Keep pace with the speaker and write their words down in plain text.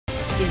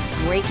is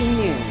breaking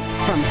news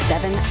from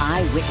 7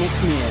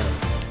 Eyewitness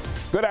News.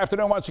 Good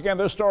afternoon once again.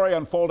 This story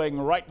unfolding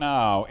right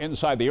now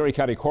inside the Erie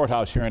County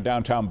Courthouse here in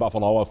downtown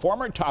Buffalo. A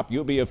former top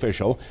UB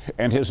official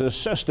and his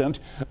assistant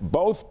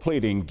both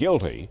pleading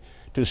guilty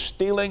to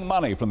stealing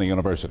money from the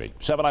university.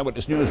 7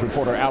 Eyewitness News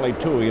reporter Allie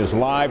Tui is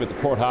live at the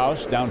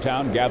courthouse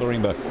downtown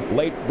gathering the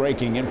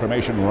late-breaking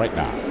information right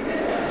now.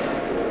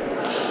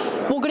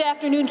 Well, good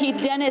afternoon,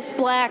 Keith. Dennis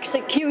Black's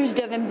accused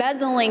of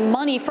embezzling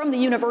money from the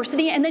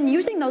university and then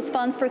using those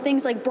funds for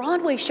things like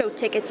Broadway show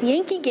tickets,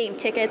 Yankee game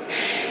tickets,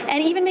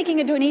 and even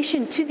making a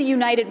donation to the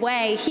United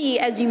Way. He,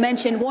 as you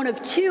mentioned, one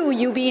of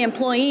 2 UB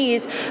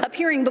employees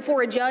appearing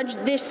before a judge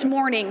this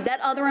morning.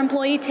 That other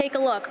employee, take a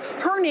look.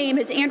 Her name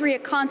is Andrea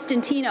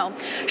Constantino.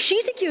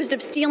 She's accused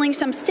of stealing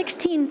some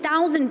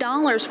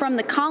 $16,000 from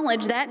the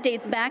college. That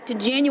dates back to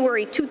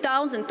January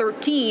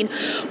 2013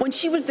 when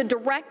she was the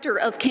director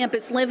of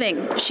campus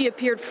living. She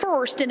appeared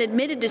first and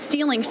admitted to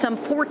stealing some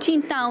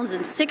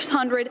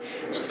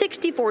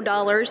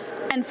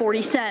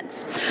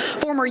 $14,664.40.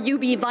 Former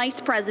UB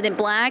Vice President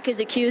Black is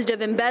accused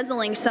of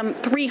embezzling some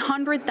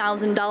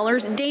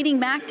 $300,000 dating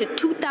back to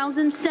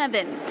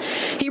 2007.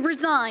 He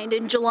resigned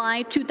in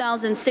July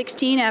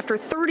 2016 after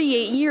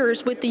 38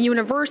 years with the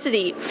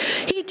university.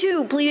 He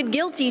too pleaded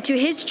guilty to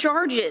his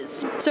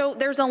charges. So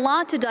there's a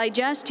lot to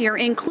digest here,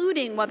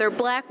 including whether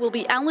Black will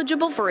be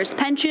eligible for his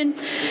pension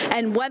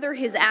and whether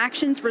his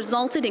actions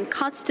resulted in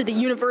cuts to the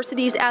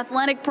university's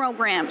athletic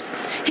programs.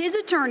 His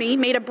attorney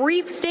made a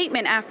brief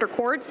statement after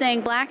court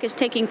saying Black is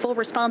taking full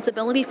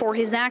responsibility for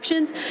his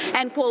actions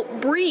and,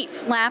 quote,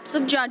 brief lapse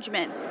of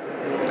judgment.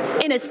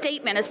 In a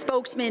statement, a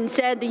spokesman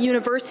said the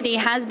university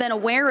has been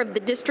aware of the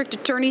district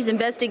attorney's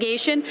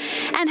investigation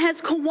and has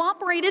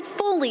cooperated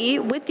fully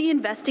with the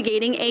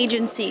investigating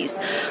agencies.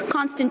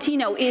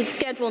 Constantino is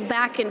scheduled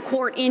back in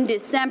court in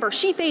December.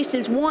 She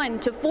faces 1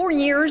 to 4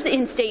 years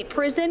in state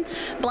prison.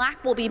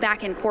 Black will be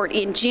back in court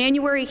in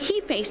January.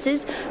 He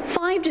faces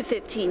 5 to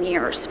 15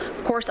 years.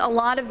 Of course, a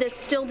lot of this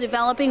still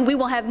developing. We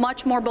will have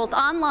much more both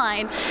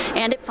online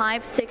and at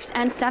 5, 6,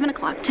 and 7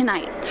 o'clock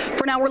tonight.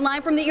 For now, we're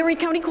live from the Erie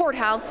County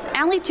Courthouse.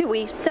 Allie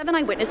Tui, 7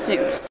 Eyewitness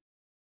News.